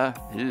 Hilfe,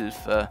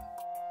 Hilfe.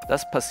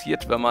 Das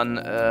passiert, wenn man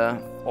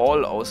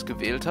All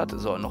ausgewählt hat.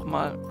 So,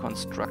 nochmal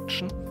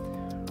Construction.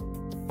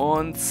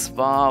 Und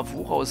zwar,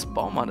 woraus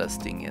bauen wir das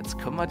Ding jetzt?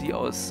 Können wir die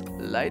aus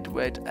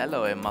Lightweight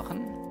Alloy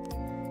machen?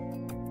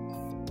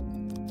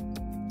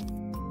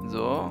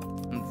 So,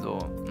 und so,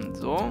 und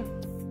so.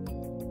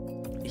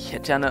 Ich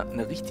hätte ja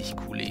eine richtig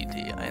coole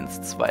Idee.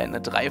 1, 2,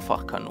 eine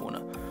Dreifachkanone.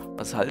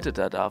 Was haltet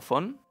ihr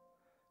davon?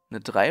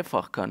 Eine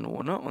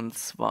Dreifachkanone. Und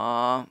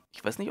zwar,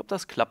 ich weiß nicht, ob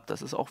das klappt.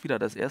 Das ist auch wieder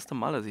das erste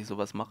Mal, dass ich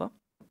sowas mache.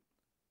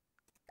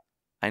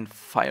 Ein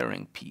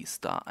Firing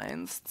Piece da.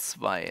 1,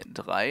 2,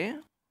 3.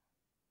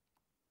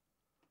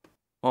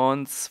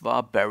 Und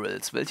zwar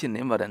Barrels. Welche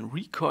nehmen wir denn?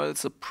 Recoil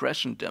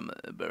Suppression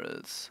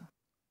Barrels.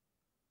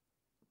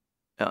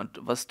 Ja, und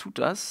was tut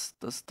das?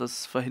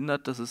 Das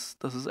verhindert, dass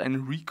es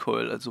einen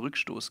Recoil, also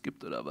Rückstoß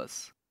gibt, oder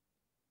was?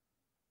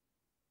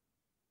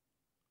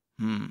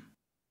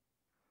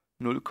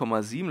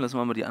 0,7, lassen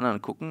wir mal die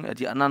anderen gucken.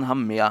 Die anderen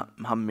haben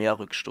mehr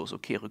Rückstoß.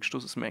 Okay,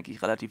 Rückstoß ist mir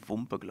eigentlich relativ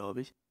wumpe,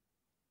 glaube ich.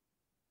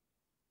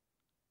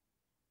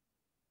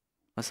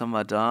 Was haben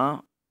wir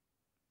da?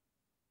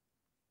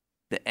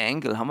 The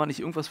Angle. Haben wir nicht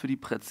irgendwas für die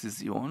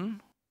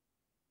Präzision?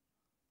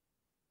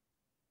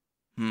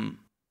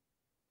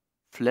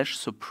 Flash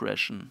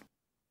Suppression.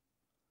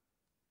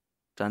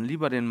 Dann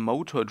lieber den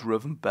Motor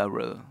Driven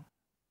Barrel.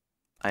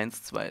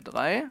 1, 2,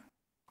 3.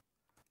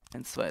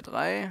 1, 2,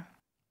 3.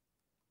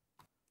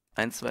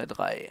 1, 2,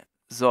 3.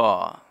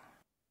 So.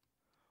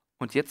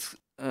 Und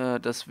jetzt,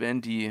 das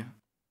wäre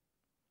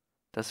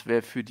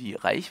für die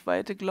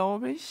Reichweite,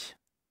 glaube ich.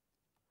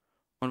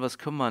 Und was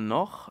können wir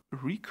noch?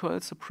 Recoil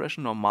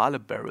Suppression, normale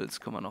Barrels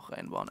können wir noch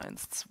reinbauen.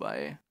 1,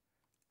 2,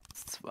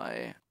 1,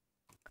 2, 1,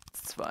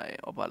 2.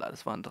 Hoppala,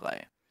 das waren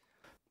 3.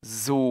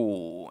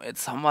 So,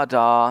 jetzt haben wir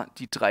da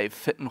die 3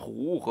 fetten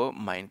Rohre.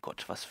 Mein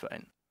Gott, was für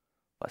ein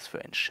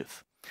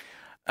Schiff.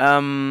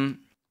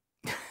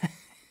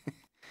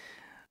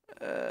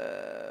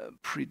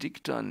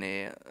 Predictor,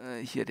 nee,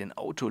 hier den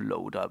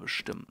Autoloader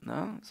bestimmt,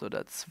 ne? So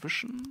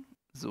dazwischen,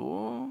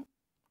 so.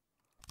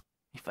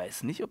 Ich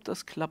weiß nicht, ob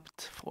das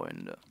klappt,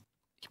 Freunde.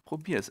 Ich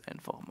probiere es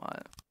einfach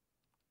mal.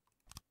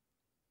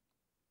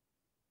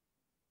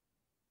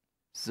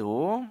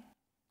 So.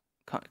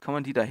 Kann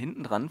man die da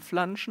hinten dran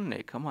flanschen?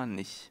 Nee, kann man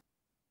nicht.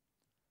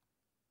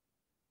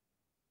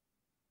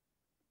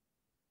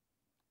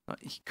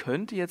 Ich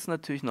könnte jetzt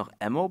natürlich noch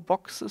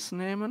Ammo-Boxes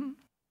nehmen.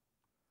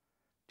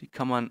 Die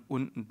kann man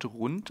unten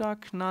drunter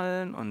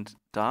knallen und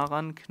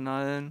daran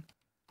knallen.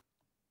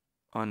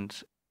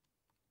 Und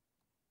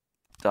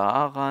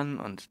daran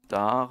und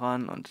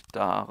daran und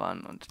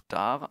daran und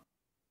daran.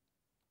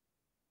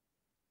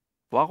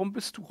 Warum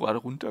bist du gerade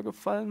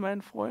runtergefallen,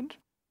 mein Freund?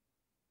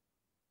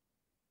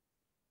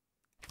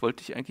 Ich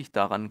wollte dich eigentlich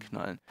daran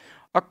knallen.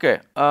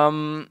 Okay,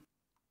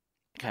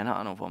 keine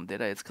Ahnung, warum der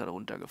da jetzt gerade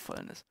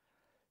runtergefallen ist.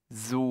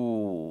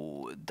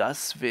 So,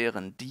 das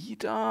wären die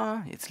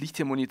da. Jetzt liegt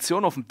hier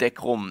Munition auf dem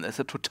Deck rum. Das ist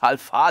ja total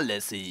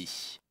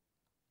fahrlässig.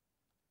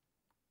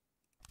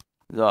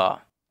 So.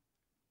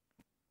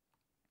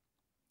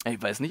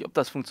 Ich weiß nicht, ob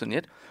das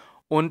funktioniert.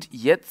 Und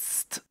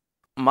jetzt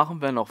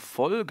machen wir noch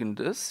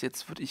Folgendes.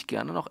 Jetzt würde ich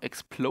gerne noch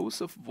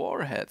Explosive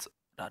Warheads.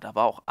 Da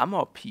war auch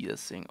Armor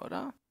Piercing,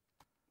 oder?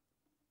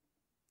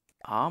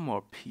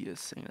 Armor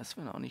Piercing, das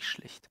wäre auch nicht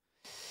schlecht.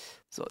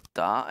 So,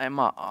 da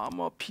einmal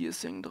Armor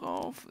Piercing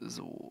drauf.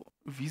 So,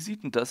 wie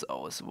sieht denn das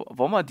aus?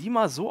 Wollen wir die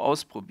mal so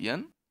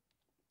ausprobieren?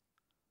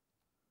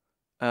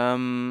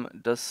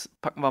 Das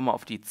packen wir mal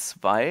auf die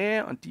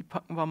 2 und die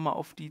packen wir mal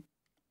auf die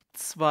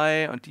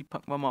 2 und die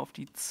packen wir mal auf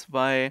die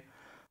 2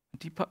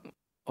 und die packen,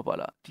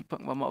 hoppala, die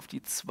packen wir mal auf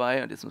die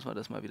 2 und jetzt müssen wir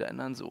das mal wieder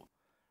ändern, so.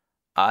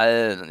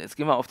 Also, jetzt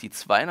gehen wir auf die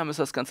 2 und dann müssen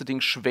wir das ganze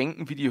Ding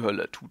schwenken wie die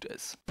Hölle, tut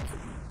es.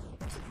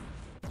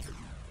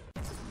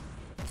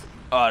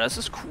 Ah, das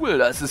ist cool,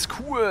 das ist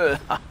cool.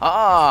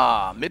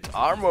 Haha, mit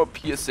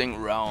Armor-Piercing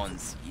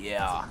Rounds,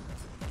 yeah.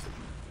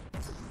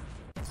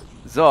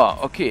 So,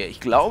 okay, ich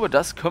glaube,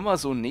 das können wir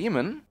so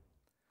nehmen.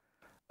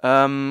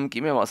 Gehen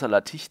wir mal aus der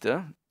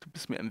Latichte. Du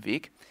bist mir im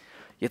Weg.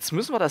 Jetzt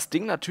müssen wir das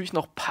Ding natürlich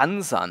noch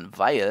panzern,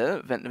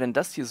 weil, wenn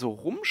das hier so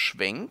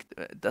rumschwenkt,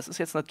 das ist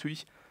jetzt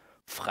natürlich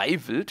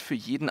frei wild für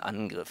jeden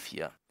Angriff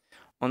hier.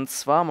 Und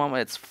zwar machen wir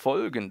jetzt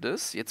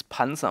Folgendes. Jetzt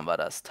panzern wir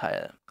das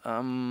Teil.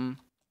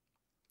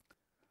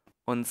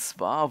 Und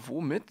zwar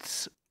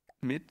womit?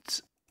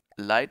 Mit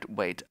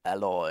Lightweight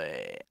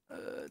Alloy.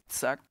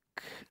 Zack,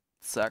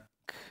 zack,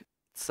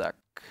 zack,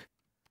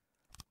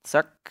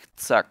 zack,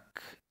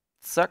 zack,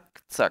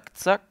 zack, zack,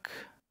 zack.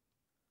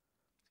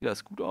 Sieht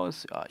das gut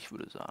aus? Ja, ich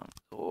würde sagen.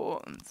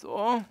 So und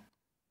so.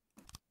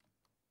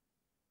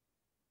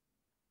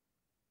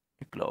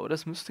 Ich glaube,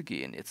 das müsste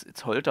gehen.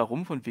 Jetzt heult er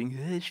rum von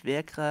wegen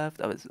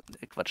Schwerkraft. Aber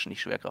Quatsch,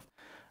 nicht Schwerkraft.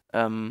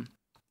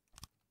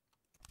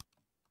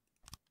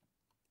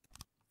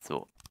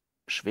 So.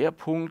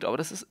 Schwerpunkt, aber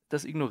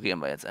das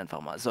ignorieren wir jetzt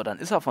einfach mal. So, dann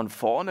ist er von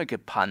vorne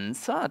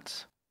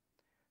gepanzert.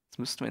 Jetzt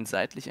müssten wir ihn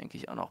seitlich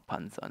eigentlich auch noch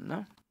panzern,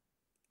 ne?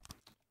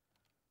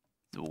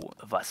 So,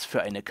 was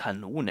für eine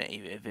Kanone,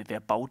 ey. Wer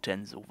baut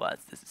denn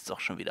sowas? Das ist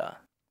doch schon wieder...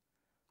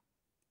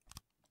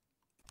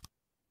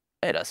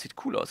 Ey, das sieht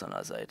cool aus an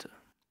der Seite.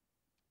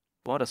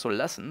 Boah, das soll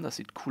lassen. Das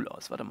sieht cool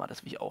aus. Warte mal,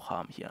 das will ich auch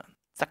haben hier.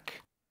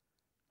 Zack.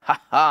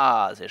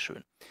 Haha, sehr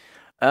schön.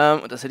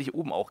 Und das hätte ich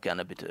oben auch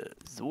gerne, bitte.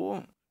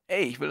 So.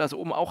 Ey, ich will das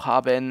oben auch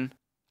haben.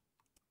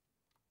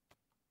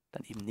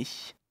 Dann eben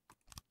nicht.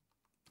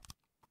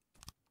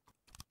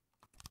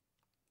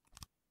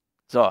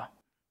 So.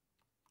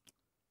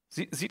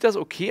 Sieht das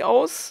okay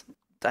aus?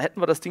 Da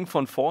hätten wir das Ding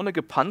von vorne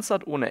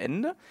gepanzert ohne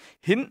Ende.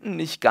 Hinten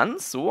nicht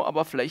ganz so,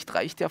 aber vielleicht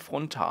reicht der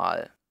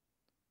frontal.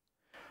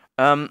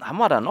 Haben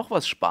wir da noch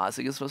was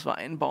Spaßiges, was wir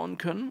einbauen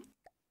können?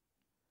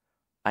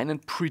 Einen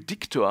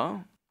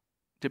Predictor.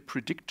 Der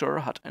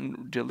Predictor hat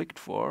ein Delict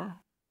vor.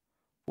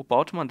 Wo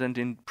baut man denn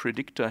den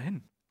Predictor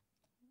hin?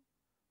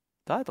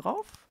 Da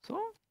drauf? So?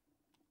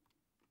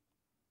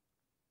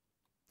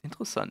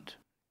 Interessant.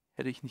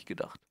 Hätte ich nicht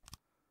gedacht.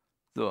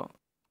 So.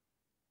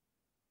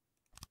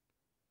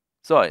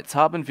 So, jetzt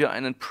haben wir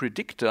einen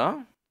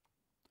Predictor.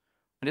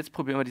 Und jetzt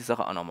probieren wir die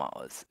Sache auch nochmal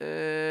aus.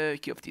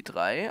 Ich gehe auf die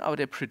 3, aber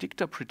der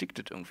Predictor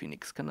predicted irgendwie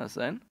nichts. Kann das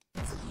sein?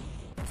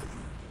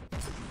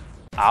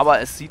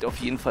 Aber es sieht auf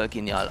jeden Fall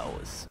genial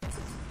aus.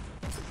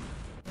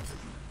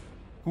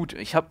 Gut,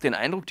 ich habe den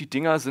Eindruck, die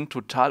Dinger sind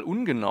total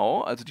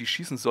ungenau. Also die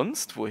schießen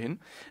sonst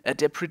wohin.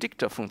 Der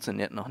Predictor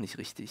funktioniert noch nicht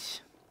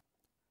richtig.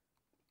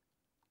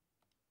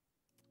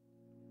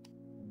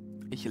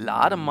 Ich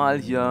lade mal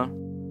hier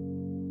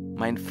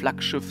mein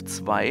Flaggschiff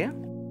 2.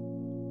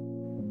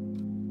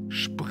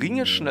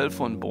 Springe schnell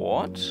von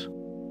Bord.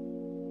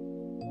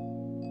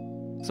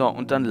 So,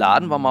 und dann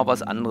laden wir mal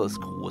was anderes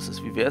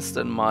Großes. Wie wäre es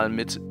denn mal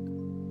mit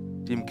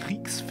dem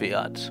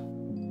Kriegspferd?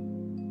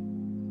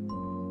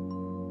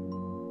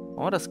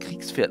 Wollen wir das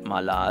Kriegspferd mal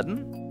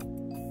laden?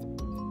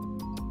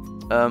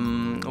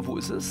 Wo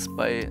ist es?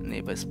 Bei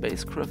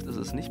Spacecraft ist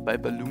es nicht. Bei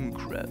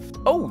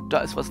Ballooncraft. Oh, da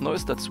ist was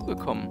Neues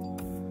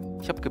dazugekommen.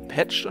 Ich habe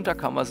gepatcht und da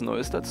kam was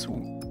Neues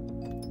dazu.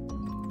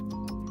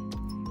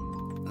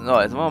 So,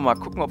 jetzt wollen wir mal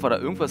gucken, ob wir da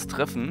irgendwas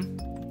treffen.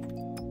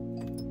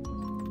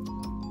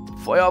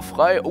 Feuer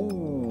frei.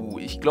 Oh,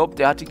 ich glaube,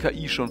 der hat die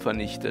KI schon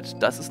vernichtet.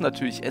 Das ist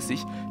natürlich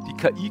Essig. Die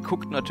KI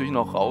guckt natürlich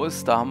noch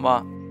raus. Da haben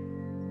wir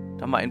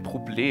ein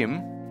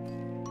Problem.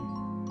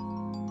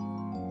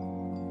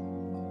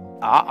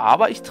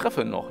 Aber ich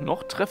treffe noch.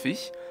 Noch treffe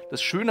ich.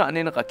 Das Schöne an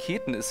den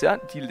Raketen ist ja,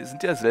 die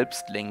sind ja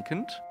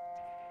selbstlenkend.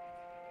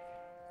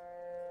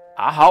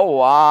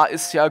 Ahaua,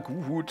 ist ja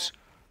gut.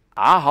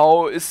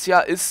 Ahau, ist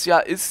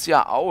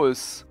ja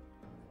aus.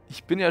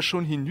 Ich bin ja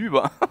schon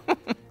hinüber.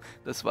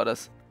 Das war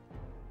das.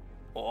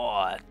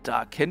 Oh,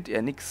 da kennt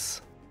er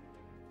nix.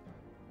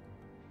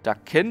 Da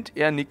kennt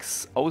er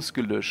nix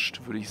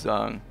ausgelöscht, würde ich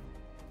sagen.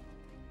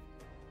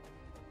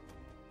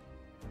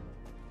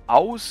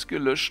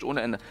 Ausgelöscht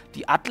ohne Ende.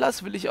 Die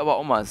Atlas will ich aber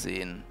auch mal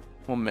sehen.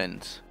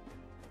 Moment.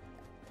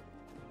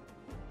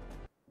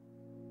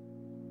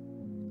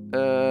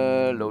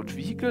 Load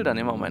Vehicle, dann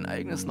nehmen wir mein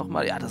eigenes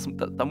nochmal. Ja,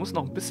 da muss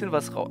noch ein bisschen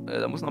was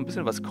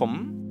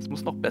kommen. Es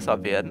muss noch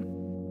besser werden.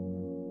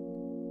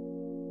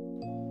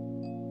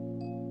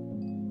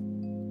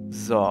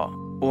 So,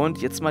 und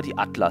jetzt mal die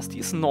Atlas, die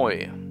ist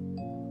neu.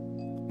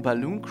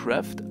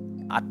 Ballooncraft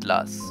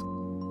Atlas.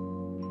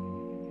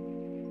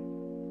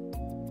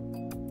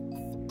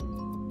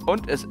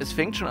 Und es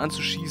fängt schon an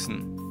zu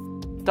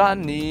schießen.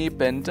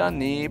 Daneben,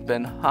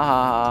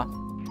 haha.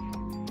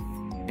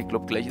 Ich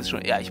glaube, gleich ist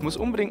schon... Ja, ich muss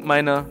unbedingt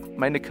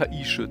meine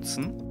KI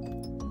schützen.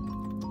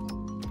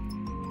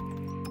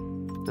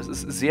 Das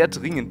ist sehr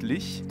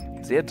dringlich.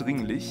 Sehr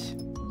dringlich.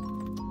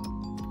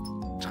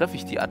 treffe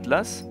ich die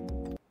Atlas?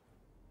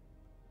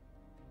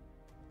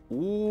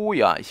 Oh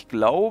ja, ich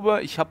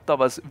glaube, ich habe da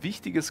was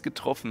Wichtiges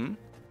getroffen.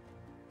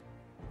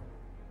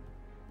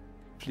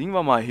 Fliegen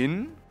wir mal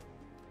hin.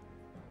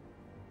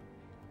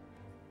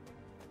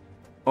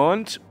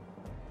 Und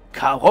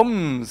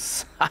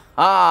Karums!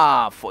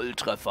 Haha,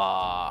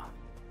 Volltreffer!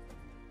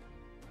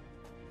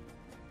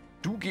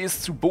 Du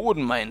gehst zu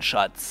Boden, mein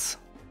Schatz.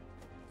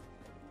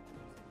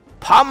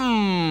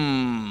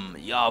 Pam!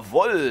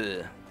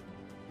 Jawoll!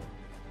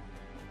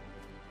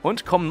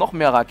 Und kommen noch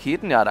mehr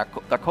Raketen? Ja,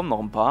 da kommen noch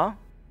ein paar.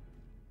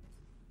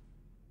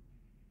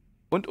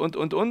 Und.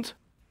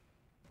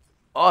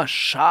 Oh,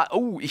 schade.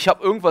 Oh, ich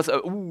habe irgendwas...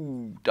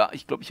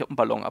 ich glaube, ich habe einen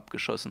Ballon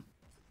abgeschossen.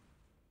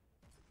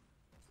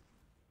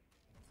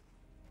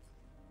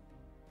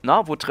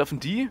 Na, wo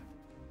treffen die?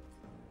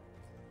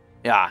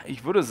 Ja,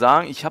 ich würde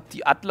sagen, ich habe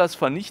die Atlas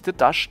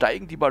vernichtet. Da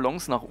steigen die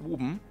Ballons nach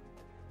oben.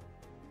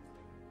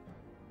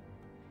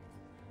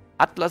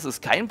 Atlas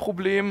ist kein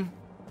Problem.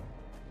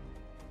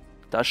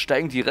 Da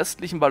steigen die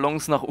restlichen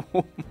Ballons nach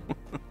oben.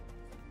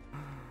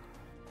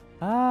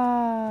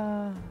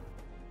 Ah.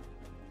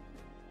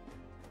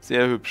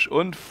 Sehr hübsch.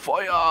 Und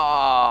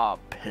Feuer!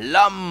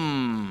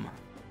 Plamm!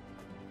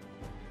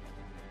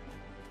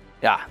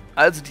 Ja,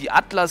 also die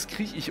Atlas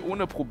kriege ich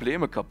ohne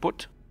Probleme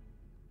kaputt.